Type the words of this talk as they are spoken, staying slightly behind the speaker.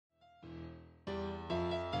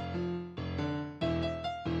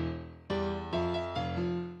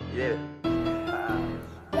did it.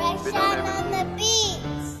 Big on the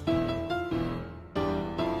beats.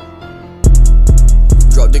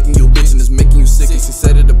 Drop dick in your bitch and it's making you sick. She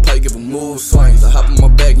said at the pipe, give a mood swings. I hop on my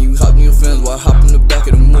back and you hop in your feelings while I hop in the back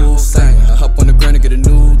of the move thing. I hop on the grind to get a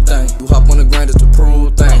new thing. You hop on the grind just to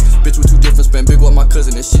prove things. Bitch, we too different, spend big with my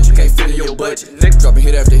cousin. This shit you can't fit in your budget. Dropping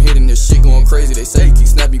hit after hit and this shit going crazy. They say you keep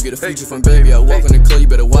snapping, you get a feature from baby. I walk in the club, you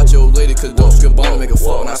better watch your old lady, cause dope she get bone make a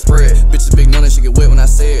fuck when I spread. Bitches big NoNamee, she get wet when I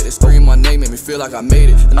say it. They scream my name, make me feel like I made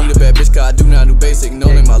it. I need a bad bitch cause I do not do basic.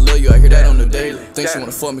 NoNamee, I love you, I hear that on the daily. Think she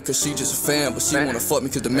wanna fuck me cause she just a fan, but she wanna fuck me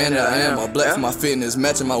cause the man that I am. All black for my fitness,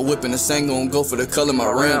 matching my whip and the same gon' go for the color of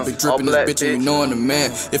my rim. Big drippin' this bitch and you know I'm the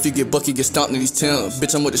man. If you get bucky, get stomped in these Timbs.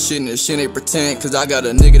 Bitch, I'm with the shit and this shit ain't pretend, cause I got a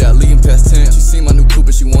nigga that lead him past 10. She see my new coupe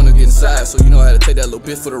and she wanna get inside, so you know how to take that little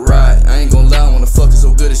bitch for the ride. I ain't gon' lie, I wanna fuck her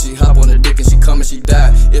so good that she hop on the dick and she come and she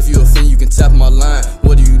die. If you offend, you can tap my line.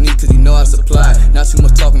 What do you need, cause you know I supply. Not too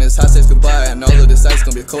much talking, it's hot sex goodbye. And all of this ice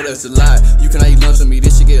gon' be a cold as a lie. You cannot eat lunch with me,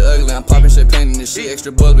 this shit get ugly. I'm popping champagne and this shit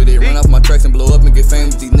extra bubbly. They run off my tracks and blow up and get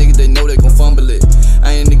famous. These niggas, they know they gon' fumble it.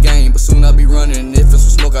 I ain't in the game, but soon I'll be running. And if it's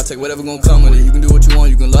some smoke, I'll take whatever gon' come with it. You can do what you want,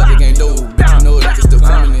 you can lock the game door. Bitch, you know it, niggas still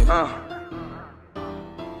coming in.